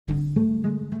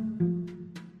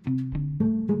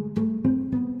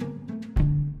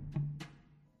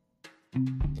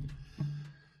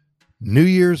New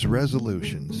Year's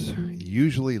resolutions,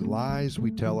 usually lies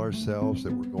we tell ourselves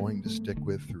that we're going to stick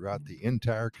with throughout the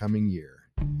entire coming year.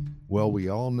 Well, we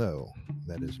all know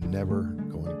that is never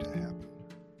going to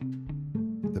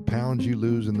happen. The pounds you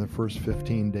lose in the first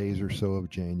 15 days or so of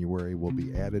January will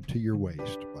be added to your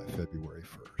waist by February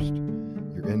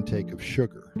 1st. Your intake of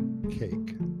sugar,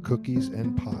 cake, cookies,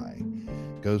 and pie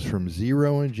goes from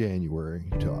 0 in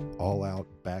January to all out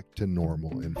back to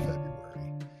normal in February.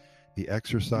 The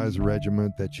exercise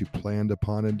regimen that you planned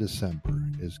upon in December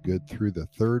is good through the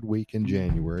 3rd week in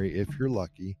January if you're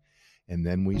lucky, and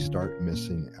then we start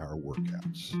missing our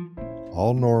workouts.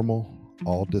 All normal,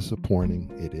 all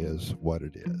disappointing, it is what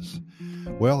it is.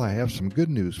 Well, I have some good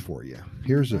news for you.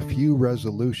 Here's a few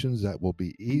resolutions that will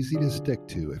be easy to stick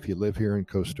to if you live here in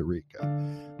Costa Rica.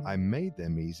 I made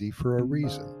them easy for a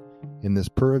reason. In this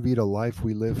Pura Vida life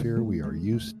we live here, we are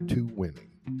used to winning.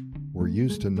 We're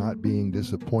used to not being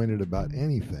disappointed about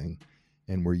anything,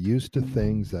 and we're used to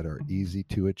things that are easy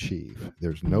to achieve.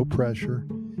 There's no pressure,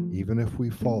 even if we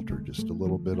falter just a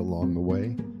little bit along the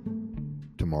way.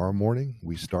 Tomorrow morning,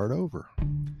 we start over.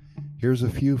 Here's a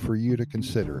few for you to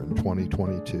consider in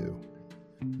 2022.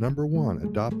 Number 1,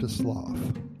 adopt a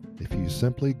sloth. If you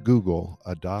simply Google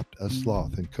adopt a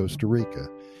sloth in Costa Rica,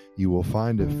 you will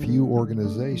find a few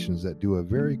organizations that do a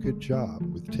very good job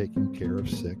with taking care of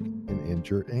sick and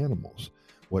injured animals.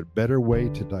 What better way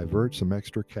to divert some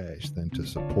extra cash than to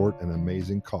support an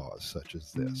amazing cause such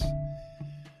as this?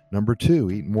 Number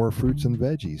 2, eat more fruits and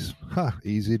veggies.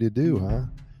 Easy to do, huh?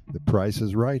 The price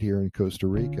is right here in Costa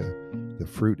Rica. The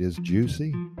fruit is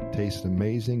juicy, tastes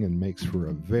amazing, and makes for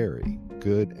a very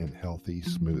good and healthy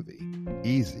smoothie.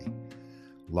 Easy.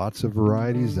 Lots of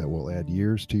varieties that will add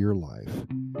years to your life.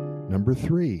 Number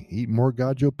 3, eat more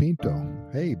gallo pinto.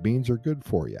 Hey, beans are good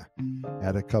for you.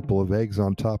 Add a couple of eggs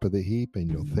on top of the heap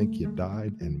and you'll think you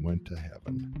died and went to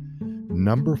heaven.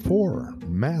 Number 4,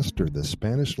 master the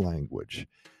Spanish language.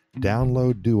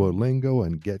 Download Duolingo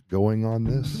and get going on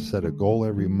this. Set a goal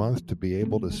every month to be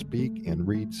able to speak and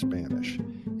read Spanish.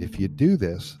 If you do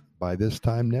this, by this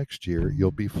time next year,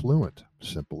 you'll be fluent.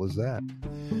 Simple as that.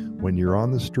 When you're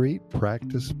on the street,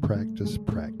 practice, practice,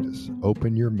 practice.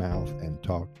 Open your mouth and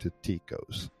talk to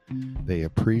ticos. They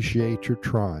appreciate your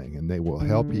trying, and they will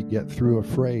help you get through a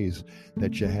phrase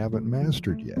that you haven't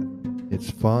mastered yet. It's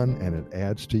fun, and it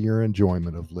adds to your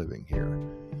enjoyment of living here.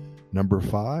 Number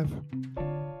 5,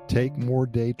 take more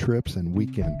day trips and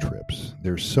weekend trips.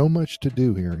 There's so much to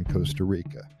do here in Costa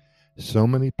Rica. So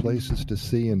many places to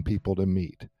see and people to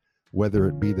meet. Whether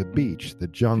it be the beach, the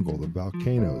jungle, the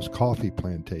volcanoes, coffee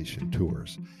plantation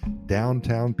tours,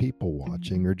 downtown people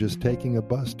watching, or just taking a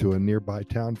bus to a nearby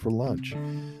town for lunch,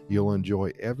 you'll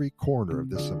enjoy every corner of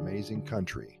this amazing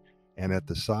country. And at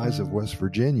the size of West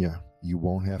Virginia, you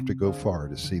won't have to go far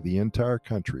to see the entire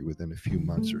country within a few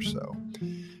months or so.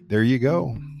 There you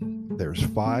go. There's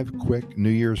 5 quick New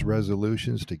Year's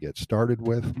resolutions to get started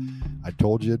with. I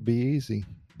told you it'd be easy.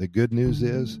 The good news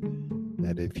is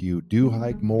that if you do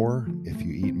hike more, if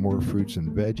you eat more fruits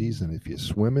and veggies, and if you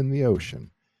swim in the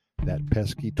ocean, that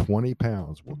pesky 20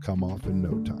 pounds will come off in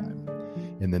no time.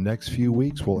 In the next few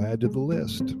weeks, we'll add to the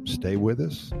list. Stay with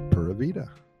us. Pura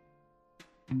Vida.